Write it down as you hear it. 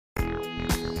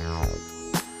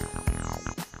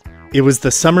It was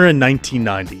the summer in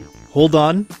 1990. Hold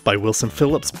On by Wilson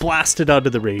Phillips blasted out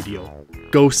of the radio.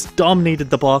 Ghost dominated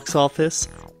the box office,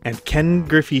 and Ken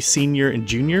Griffey Sr. and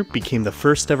Jr. became the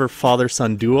first ever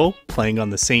father-son duo playing on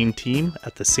the same team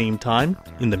at the same time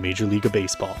in the Major League of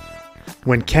Baseball.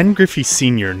 When Ken Griffey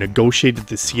Sr. negotiated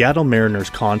the Seattle Mariners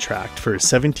contract for his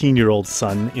 17-year-old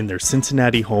son in their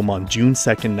Cincinnati home on June 2,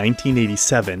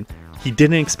 1987, he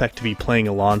didn't expect to be playing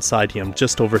alongside him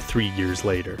just over 3 years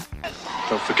later.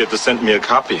 Don't forget to send me a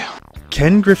copy.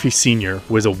 Ken Griffey Sr.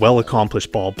 was a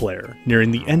well-accomplished ball player,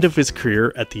 nearing the end of his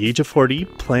career at the age of 40,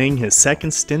 playing his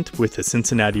second stint with the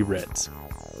Cincinnati Reds.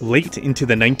 Late into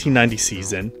the 1990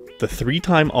 season, the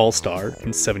three-time All-Star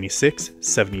in 76,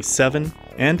 77,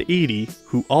 and 80,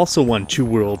 who also won 2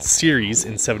 World Series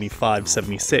in 75,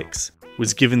 76,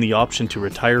 was given the option to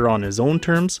retire on his own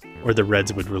terms or the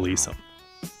Reds would release him.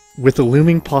 With the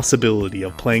looming possibility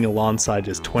of playing alongside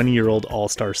his 20-year-old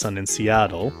All-Star son in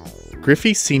Seattle,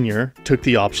 Griffey Sr. took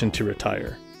the option to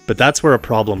retire. But that's where a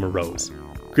problem arose.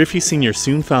 Griffey Sr.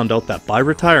 soon found out that by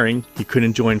retiring, he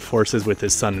couldn't join forces with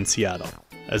his son in Seattle,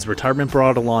 as retirement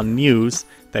brought along news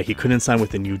that he couldn't sign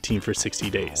with a new team for 60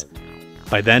 days.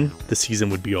 By then, the season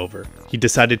would be over. He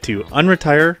decided to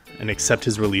unretire and accept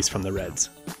his release from the Reds.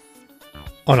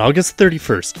 On August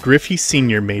 31st, Griffey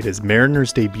Sr. made his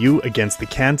Mariners debut against the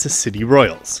Kansas City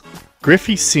Royals.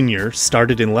 Griffey Sr.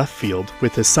 started in left field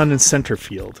with his son in center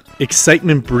field.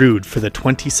 Excitement brewed for the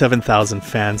 27,000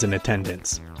 fans in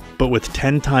attendance. But with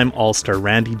 10-time All-Star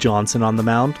Randy Johnson on the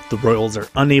mound, the Royals are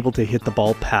unable to hit the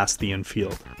ball past the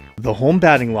infield. The home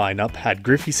batting lineup had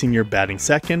Griffey Sr. batting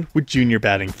second with Jr.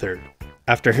 batting third.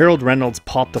 After Harold Reynolds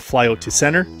popped a fly out to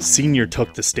center, Sr.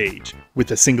 took the stage,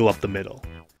 with a single up the middle.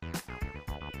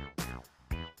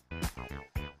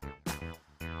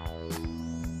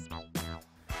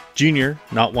 Jr.,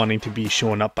 not wanting to be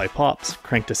shown up by Pops,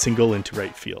 cranked a single into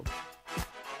right field.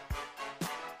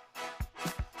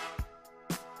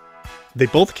 They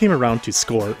both came around to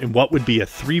score in what would be a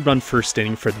 3-run first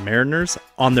inning for the Mariners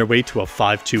on their way to a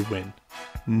 5-2 win.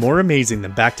 More amazing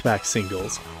than back-to-back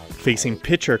singles, facing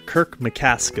pitcher Kirk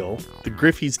McCaskill, the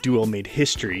Griffeys duo made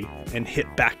history and hit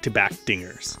back-to-back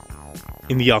dingers.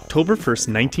 In the October 1st,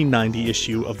 1990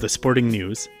 issue of the Sporting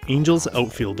News, Angels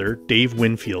outfielder Dave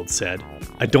Winfield said,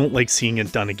 "I don't like seeing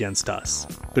it done against us,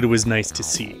 but it was nice to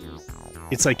see.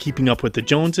 It's like keeping up with the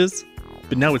Joneses,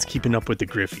 but now it's keeping up with the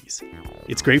Griffeys.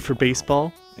 It's great for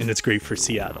baseball, and it's great for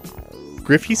Seattle."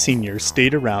 Griffey Sr.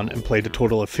 stayed around and played a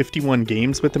total of 51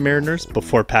 games with the Mariners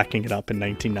before packing it up in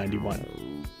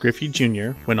 1991. Griffey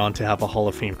Jr. went on to have a Hall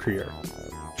of Fame career.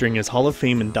 During his Hall of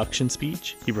Fame induction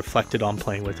speech, he reflected on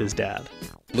playing with his dad.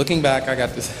 Looking back, I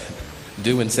got to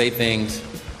do and say things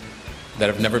that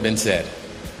have never been said.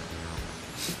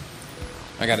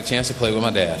 I got a chance to play with my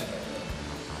dad.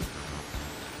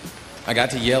 I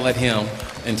got to yell at him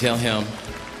and tell him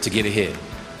to get a hit.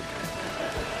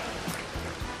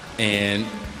 And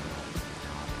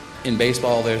in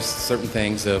baseball, there's certain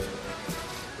things of,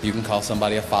 you can call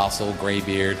somebody a fossil,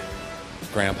 graybeard,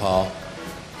 grandpa,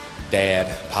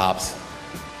 dad, pops,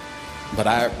 but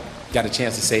I got a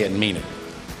chance to say it and mean it.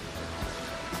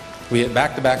 We hit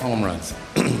back-to-back home runs.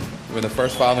 We're the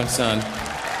first father and son.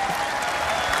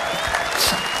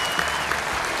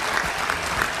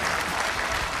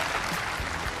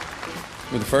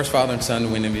 We're the first father and son to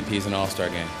win MVPs in an All-Star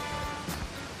game.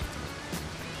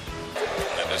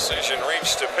 The decision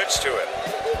reached to pitch to it.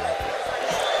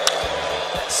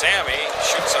 Sammy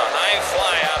shoots a high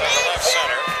fly out into left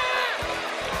center.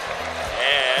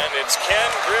 And it's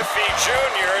Ken Griffey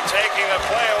Jr. taking the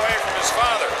play away from his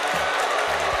father.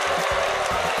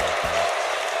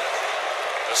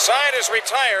 The side is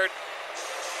retired.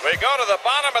 We go to the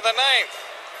bottom of the 9th.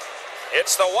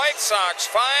 It's the White Sox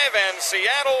 5 and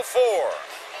Seattle 4.